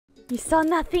You saw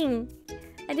nothing.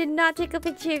 I did not take a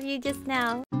picture of you just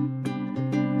now.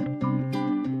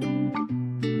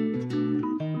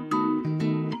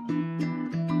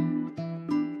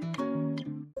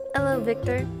 Hello,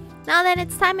 Victor. Now then,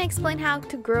 it's time to explain how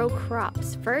to grow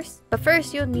crops. First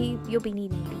you'll be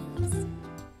needing these.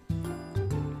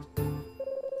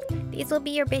 These will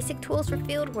be your basic tools for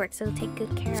field work, so take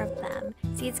good care of them.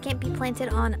 Seeds can't be planted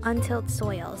on untilled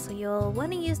soil, so you'll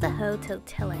want to use the hoe to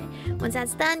till it. Once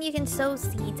that's done, you can sow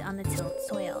seeds on the tilled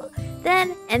soil.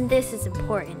 Then, and this is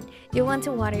important, you'll want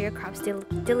to water your crops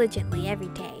diligently every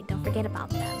day. Don't forget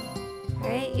about them.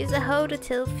 Alright, use a hoe to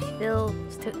till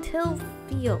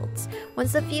fields.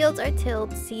 Once the fields are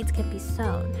tilled, seeds can be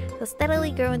sown. They'll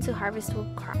steadily grow into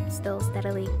harvestable crops. They'll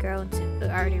steadily grow into...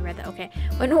 I already read that, okay.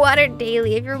 When watered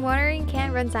daily, if your watering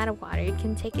can runs out of water, you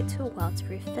can take it to a well to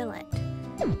refill it.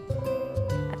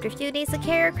 After a few days of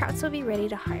care, crops will be ready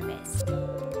to harvest.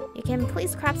 You can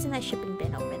place crops in that shipping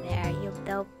bin over there.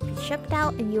 They'll be shipped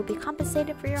out and you'll be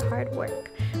compensated for your hard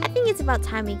work. I think it's about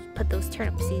time we put those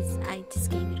turnip seeds I just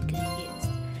gave you to good use.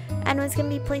 Items can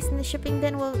be placed in the shipping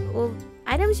bin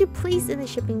items you place in the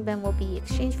shipping bin will be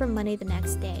exchanged for money the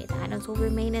next day. The items will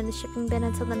remain in the shipping bin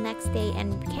until the next day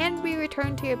and can be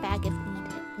returned to your bag if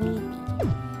need be.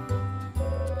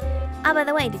 Oh, by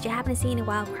the way, did you happen to see any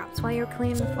wild crops while you were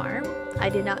cleaning the farm? I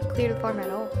did not clear the farm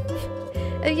at all.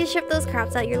 If you ship those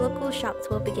crops out, your local shops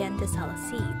will begin to sell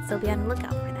seeds, so be on the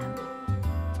lookout for them.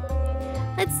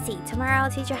 Let's see, tomorrow I'll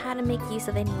teach you how to make use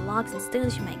of any logs and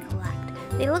stones you might collect.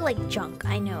 They look like junk,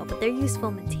 I know, but they're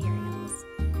useful materials.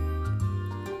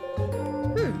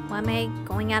 Why am I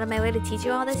going out of my way to teach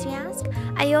you all this, you ask?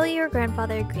 I owe your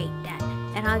grandfather a great debt,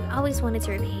 and I've always wanted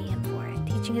to repay him for it.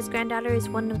 Teaching his granddaughter is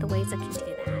one of the ways I can do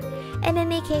that. In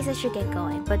any case, I should get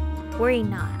going, but worry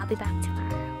not, I'll be back tomorrow.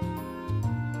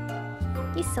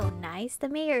 He's so nice. The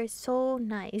mayor is so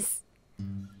nice.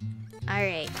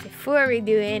 Alright, before we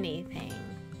do anything,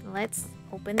 let's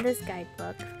open this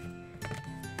guidebook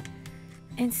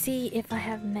and see if I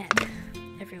have met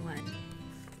everyone.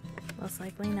 Most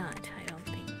likely not, I don't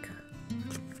think.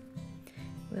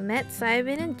 We met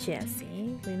Simon and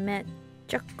Jesse. We met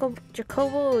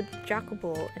Jacobo,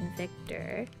 and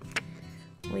Victor.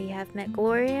 We have met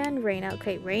Gloria and Reina.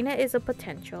 Okay, Reina is a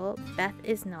potential. Beth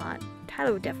is not.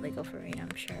 Tyler would definitely go for Reina,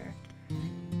 I'm sure.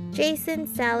 Jason,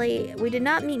 Sally. We did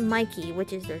not meet Mikey,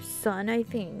 which is their son, I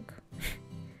think.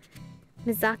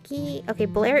 Mizaki. Okay,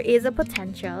 Blair is a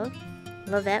potential.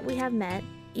 Lavette we have met.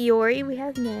 Iori we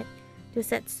have met.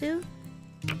 Josetsu.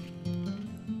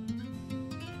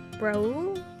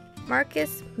 Raul.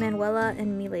 Marcus, Manuela, and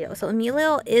Emilio. So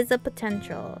Emilio is a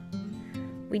potential.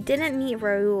 We didn't meet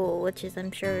Raul, which is,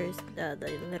 I'm sure, is the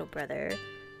little brother.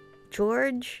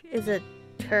 George is a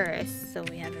tourist, so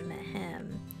we haven't met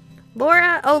him.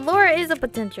 Laura, oh, Laura is a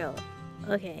potential.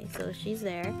 Okay, so she's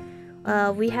there.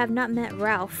 We have not met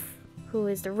Ralph, who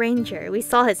is the ranger. We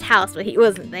saw his house, but he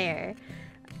wasn't there.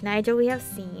 Nigel we have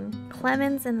seen.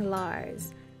 Clemens and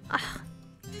Lars. Ah,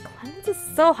 Clemens is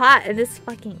so hot in this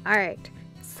fucking art.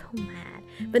 So mad.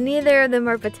 But neither of them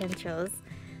are potentials.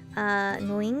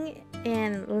 Nguyen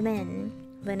and Lynn.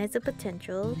 Lynn is a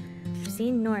potential. We've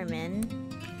seen Norman.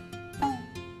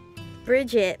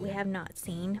 Bridget, we have not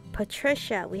seen.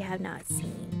 Patricia, we have not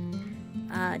seen.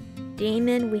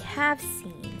 Damon, we have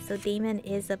seen. So Damon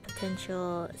is a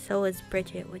potential. So is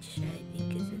Bridget, which I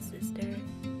think is his sister.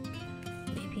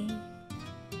 Maybe.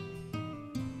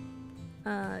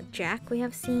 Jack, we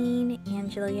have seen.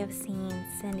 Angela, we have seen.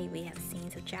 Cindy, we have seen.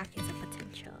 So Jack is a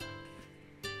potential.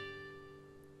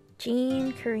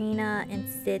 Jean, Karina, and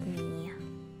Sydney.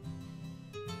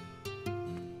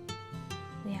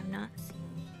 We have not seen.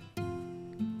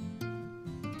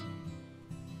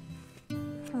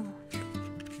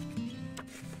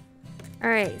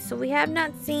 Alright, so we have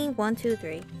not seen 1, 2,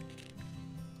 3,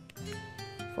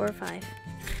 4, 5,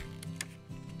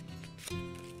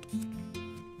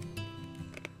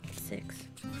 6,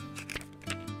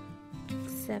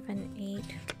 7,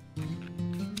 8,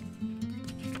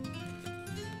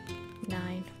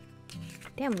 9.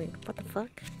 Damn, what the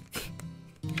fuck?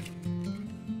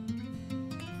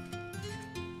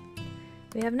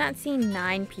 We have not seen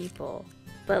 9 people,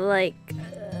 but like,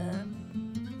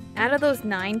 out of those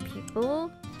 9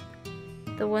 people,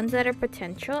 the ones that are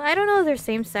potential, I don't know if there's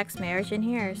same-sex marriage in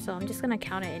here, so I'm just gonna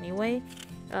count it anyway,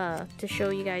 to show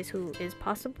you guys who is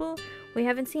possible. We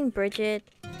haven't seen Bridget,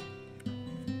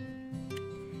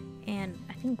 and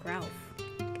I think Ralph.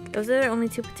 Those are the only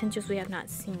 2 potentials we have not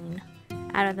seen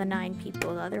out of the 9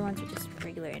 people. The other ones are just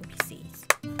regular NPCs.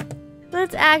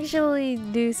 Let's actually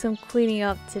do some cleaning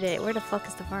up today. Where the fuck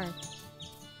is the farm?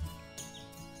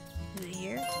 Is it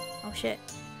here? Oh shit.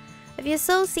 If you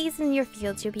sow seeds in your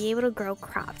fields, you'll be able to grow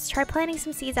crops. Try planting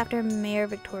some seeds after Mayor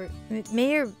Victor's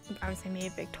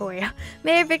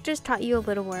taught you a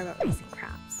little more about raising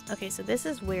crops. Okay, so this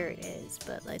is where it is,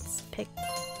 but let's pick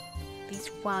these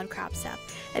wild crops up.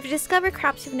 If you discover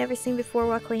crops you've never seen before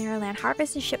while clearing your land,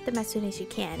 harvest and ship them as soon as you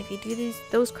can. If you do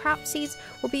those crop seeds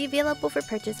will be available for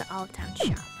purchase at Olive Town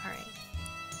shop. Alright.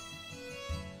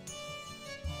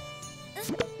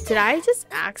 Did I just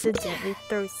accidentally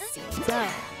throw seeds out?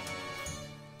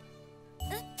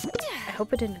 I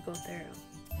hope it didn't go through.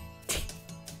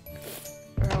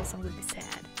 Or else I'm gonna be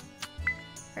sad.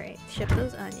 Alright, ship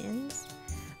those onions.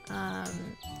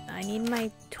 I need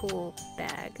my tool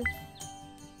bag.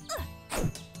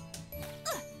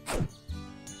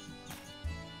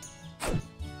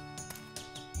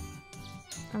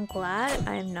 I'm glad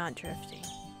I'm not drifting.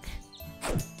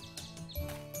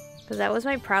 Because that was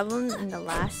my problem in the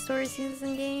last story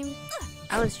season game.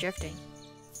 I was drifting.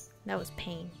 That was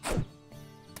pain.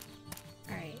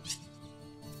 Alright.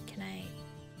 Can I...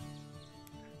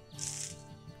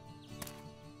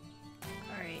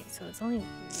 Alright, so it's only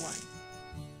one.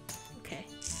 Okay.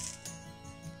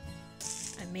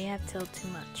 I may have tilled too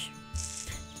much.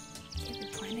 Can't be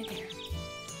planted here.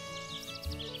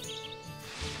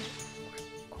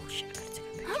 Oh shit, I gotta take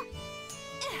a picture.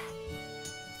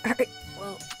 Alright,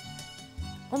 well.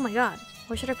 Oh my god,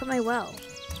 where should I put my well?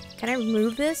 Can I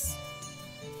remove this?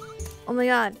 Oh my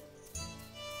god.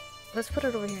 Let's put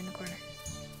it over here in the corner.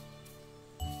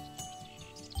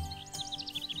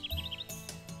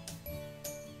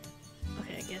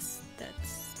 Okay, I guess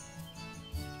that's...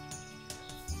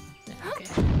 Okay.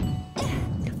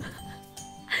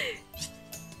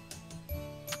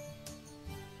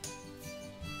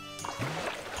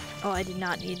 Oh, I did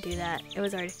not need to do that. It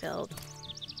was already filled.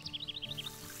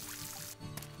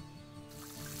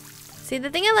 See, the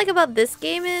thing I like about this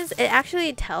game is it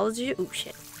actually tells you... Oh,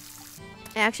 shit.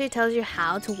 It actually tells you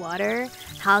how to water,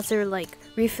 how to, like,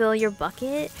 refill your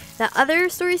bucket. That other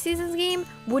Story Seasons game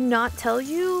would not tell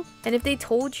you. And if they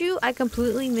told you, I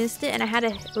completely missed it. And I had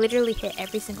to literally hit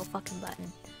every single fucking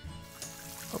button.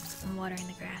 Oops, I'm watering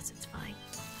the grass. It's fine.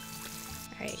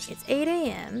 Alright, it's 8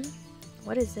 AM.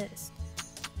 What is this?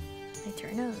 My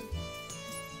turn? No.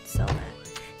 Sell that.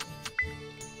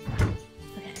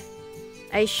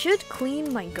 I should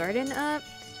clean my garden up,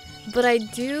 but I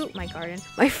do my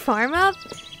farm up,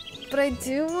 but I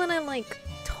do want to like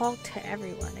talk to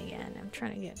everyone again. I'm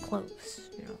trying to get close,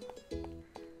 you know.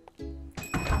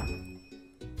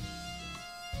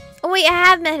 Oh wait, I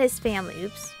have met his family.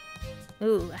 Oops.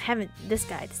 Ooh, I haven't. This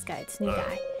guy, this new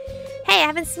guy. Hey, I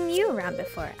haven't seen you around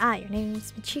before. Ah, your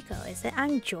name's Michiko, is it?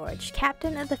 I'm George,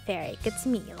 captain of the ferry. Good to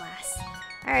meet you, lass.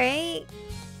 All right,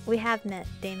 we have met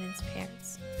Damon's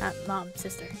parents. Mom,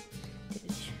 sister.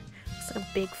 It's like a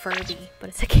big Furby, but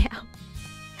it's a cow.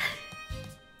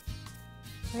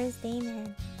 Where's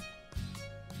Damon?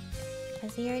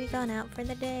 Has he already gone out for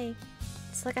the day?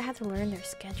 It's like I have to learn their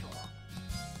schedule.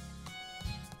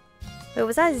 Wait,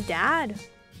 was that his dad?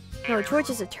 No, George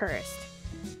is a tourist.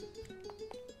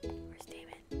 Where's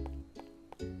Damon?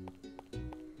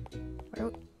 Where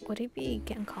would he be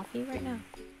getting coffee right now?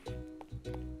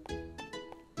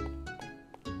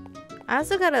 I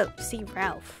also gotta see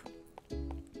Ralph.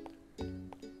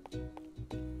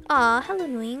 Aw, hello,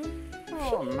 Wing.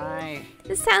 Oh my.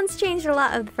 This town's changed a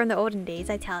lot from the olden days,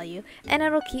 I tell you, and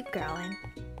it'll keep growing.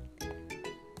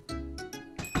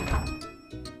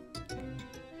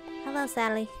 Hello,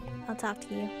 Sally. I'll talk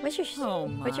to you. Where's your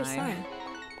son?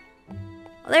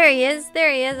 Oh, there he is.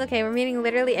 There he is. Okay, we're meeting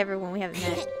literally everyone we haven't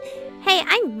met. Hey,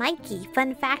 I'm Mikey.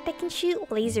 Fun fact, I can shoot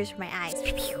lasers from my eyes.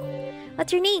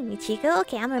 What's your name, Michiko?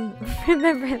 Okay, I'm gonna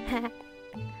remember that.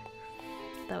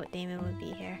 Thought Damon would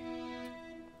be here.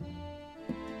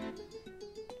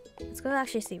 Let's go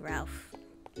actually see Ralph.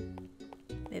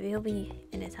 Maybe he'll be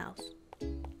in his house.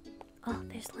 Oh,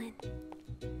 there's Lynn.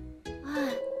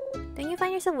 Don't you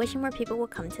find yourself wishing more people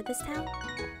would come to this town?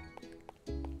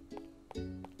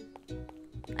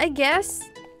 I guess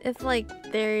if like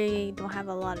they don't have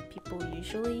a lot of people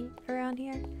usually around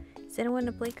here. Is anyone in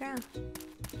the playground?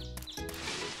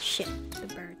 Shit, the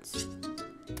birds.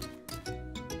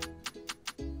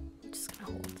 I'm just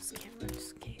gonna hold this camera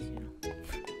just in case, you know.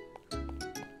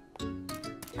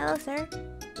 Hello, sir.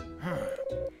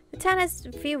 The town has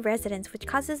a few residents, which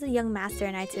causes the young master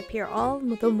and I to appear all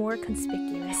the more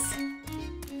conspicuous.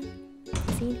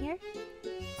 Is he in here?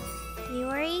 Do you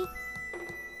worry?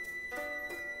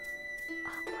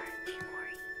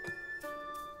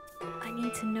 I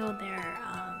need to know their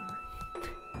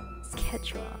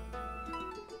schedule.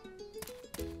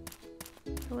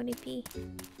 Who would it be?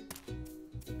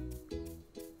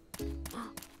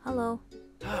 Oh, Hello.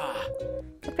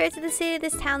 Compared to the city,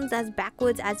 this town's as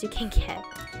backwoods as you can get.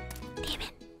 Damon.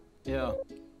 Yeah.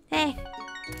 Hey.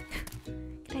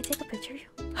 Can I take a picture of you?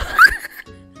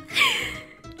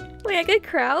 Wait, I could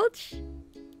crouch?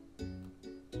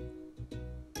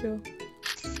 Go.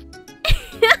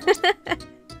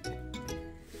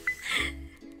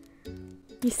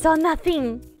 You saw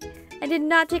nothing. I did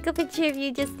not take a picture of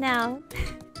you just now.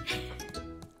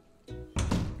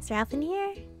 Is Ralph in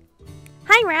here?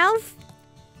 Hi, Ralph.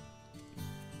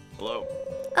 Hello.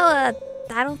 Oh,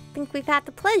 I don't think we've had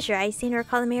the pleasure. I seem to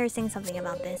recall the mayor saying something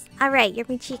about this. Alright, you're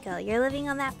Michiko. You're living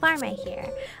on that farm, I hear.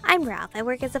 I'm Ralph. I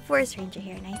work as a forest ranger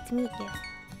here. Nice to meet you.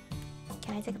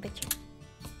 Can I take a picture?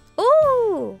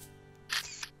 Ooh!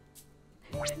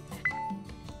 Just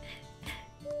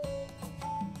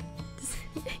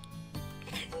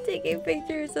taking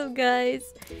pictures of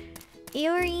guys.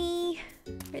 Iori!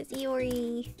 Where's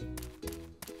Iori?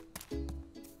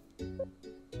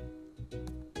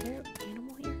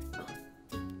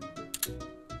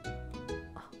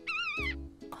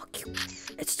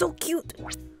 It's so cute.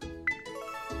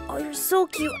 Oh, you're so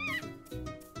cute.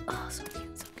 Oh, so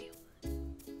cute, so cute.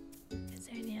 Is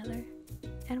there any other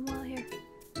animal out here?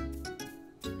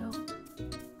 No.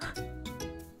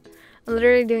 I'm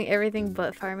literally doing everything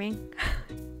but farming.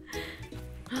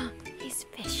 He's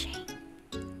fishing.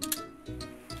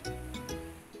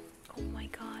 Oh my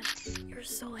god, you're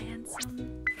so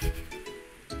handsome.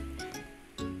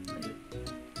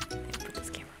 Put this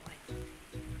camera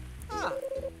away.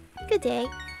 Good day.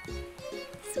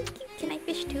 So cute. Can I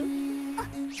fish too?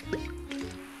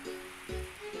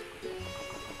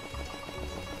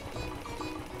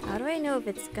 How do I know if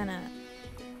it's gonna...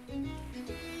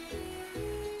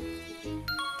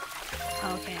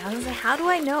 Okay, I was like, how do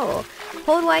I know?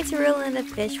 Hold Y to reel in the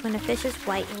fish. When a fish is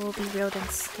white, it will be reeled in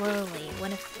slowly.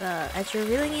 As you're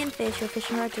reeling in fish, your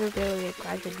fishing rod to reel will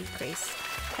gradually decrease.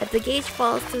 If the gauge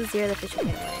falls to 0, the fish will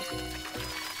get away.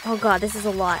 Oh god, this is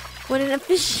a lot. When a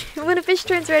fish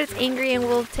turns red, it's angry and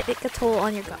will take a toll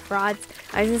on your rods.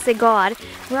 I was gonna say god.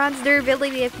 Rod's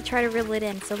durability if you try to reel it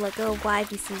in. So let go of Y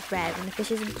if you see red. When the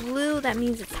fish is blue, that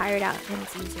means it's tired out and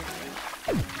it's easier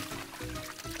to reel.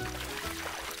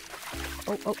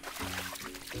 Oh.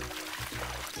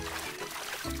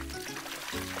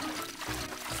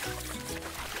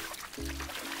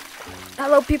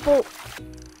 Hello, people.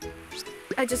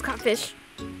 I just caught fish.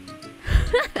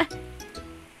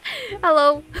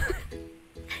 Hello.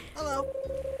 Hello.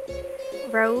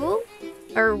 Raul?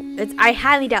 I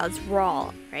highly doubt it's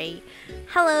raw, right?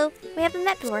 Hello. We haven't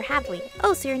met before, have we?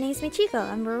 Oh, so your name's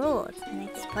Michiko. I'm Raul.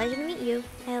 It's a pleasure to meet you.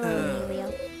 Hello,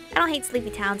 Emilio. I don't hate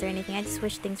sleepy towns or anything. I just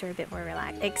wish things were a bit more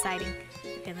exciting.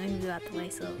 Okay, let me move out the way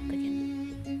so they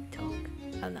can talk.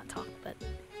 Oh, not talk, but...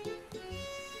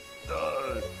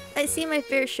 I see my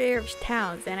fair share of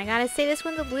towns, and I gotta say this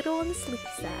one's a little on the sleepy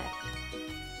side.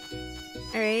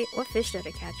 Alright, what fish did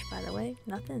I catch, by the way?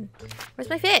 Nothing. Where's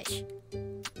my fish?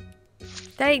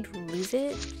 Did I lose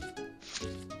it?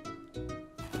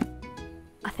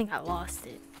 I think I lost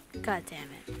it. God damn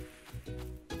it.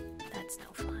 That's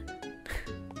no fun.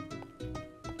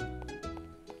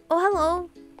 Oh, hello.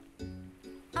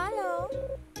 Hello.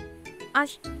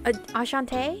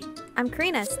 Ashante? I'm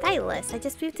Karina, stylist. I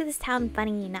just moved to this town,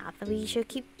 funny enough. We should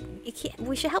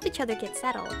help each other get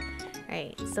settled.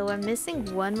 Alright, so I'm missing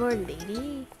one more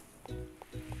lady.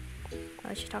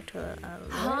 I should talk to a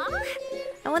Huh?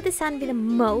 I want this town to be the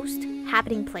most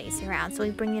happening place around, so we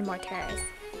bring in more tourists.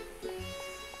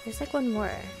 There's like one more.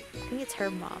 I think it's her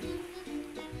mom.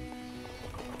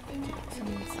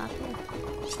 Someone's not there.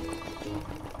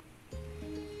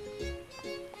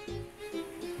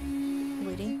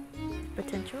 Waiting.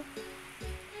 Potential?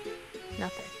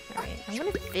 Nothing. Alright, I'm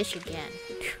gonna fish again.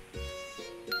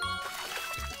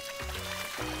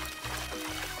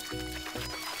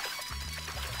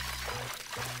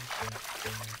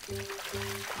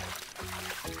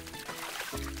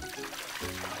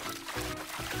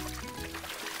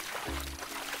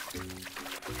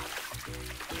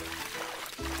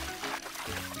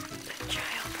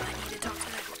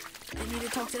 I need to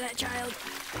talk to that child.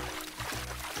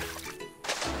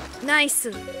 Nice.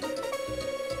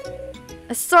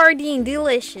 A sardine,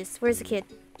 delicious. Where's the kid?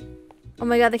 Oh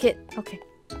my god, the kid. Okay.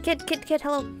 Kid,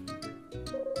 hello.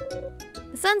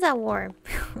 The sun's out warm.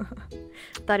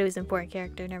 Thought it was an important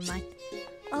character, never mind.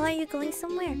 Oh, are you going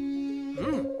somewhere?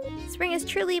 Spring is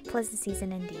truly a pleasant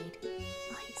season indeed.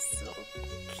 Oh, he's so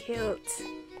cute.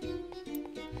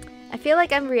 I feel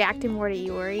like I'm reacting more to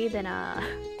Iori than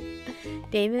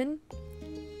Damon.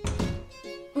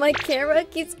 My camera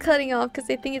keeps cutting off because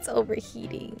I think it's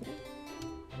overheating.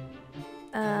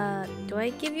 Do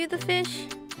I give you the fish?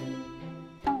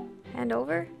 Hand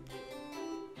over?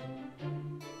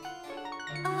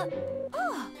 Oh.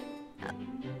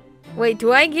 Wait,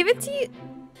 do I give it to you?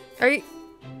 Are you?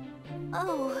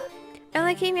 Oh. I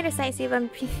only came here to sightsee, I'm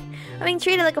being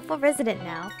treated like a full resident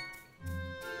now.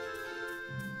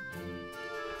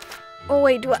 Oh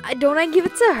wait, don't I give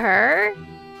it to her?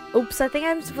 Oops, I think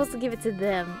I'm supposed to give it to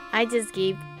them. I just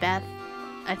gave Beth,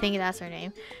 I think that's her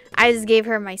name. I just gave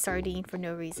her my sardine for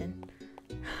no reason.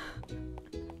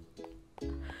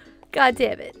 God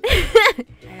damn it.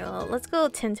 Alright, well, let's go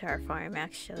tend to our farm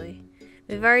actually.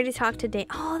 We've already talked to Day.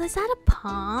 Oh, is that a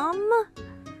palm?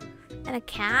 And a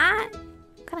cat?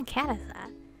 What kind of cat is that?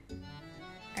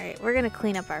 Alright, we're gonna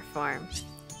clean up our farm.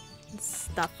 Let's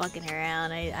stop fucking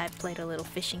around. I played a little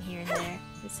fishing here and there.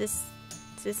 Is this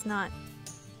not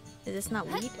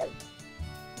weed?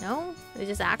 No? It's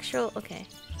just actual? Okay.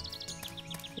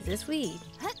 Is this weed?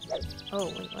 Oh,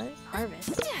 wait, what?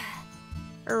 Harvest.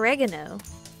 Oregano.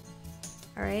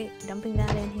 Alright, dumping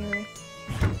that in here.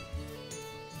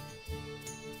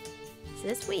 Is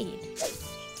this weed?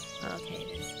 Okay,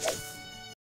 it is.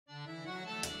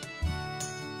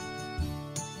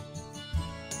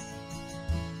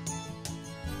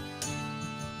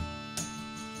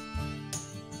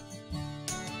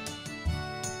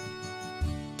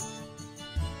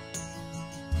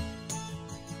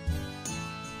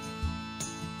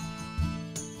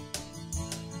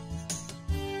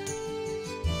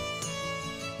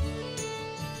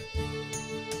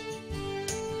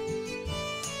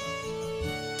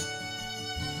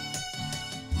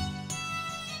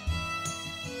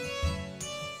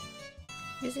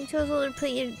 Using tools will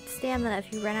deplete your stamina.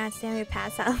 If you run out of stamina,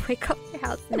 pass out and wake up at your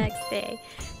house the next day.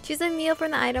 Choose a meal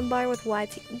from the item bar with Y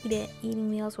to eat it.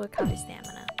 Eating meals will recover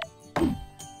stamina.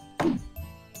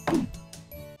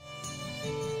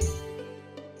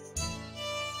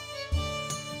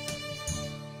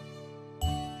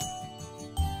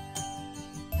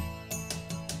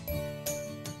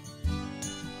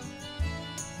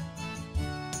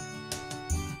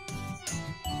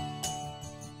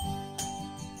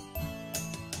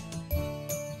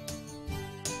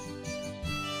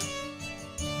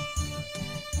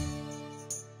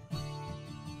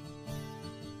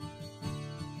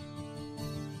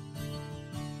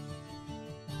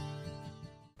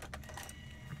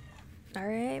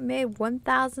 Alright, made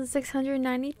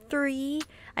 1,693.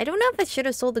 I don't know if I should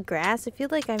have sold the grass. I feel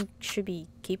like I should be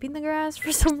keeping the grass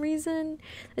for some reason.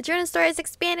 The journal store has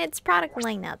expanded its product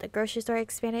lineup. The grocery store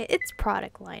expanded its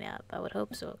product lineup. I would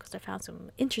hope so, because I found some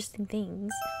interesting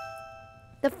things.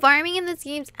 The farming in this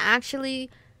game's actually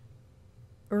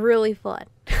really fun.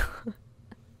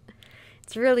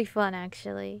 It's really fun,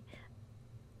 actually.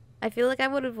 I feel like I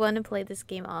would have wanted to play this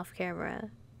game off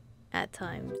camera at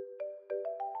times.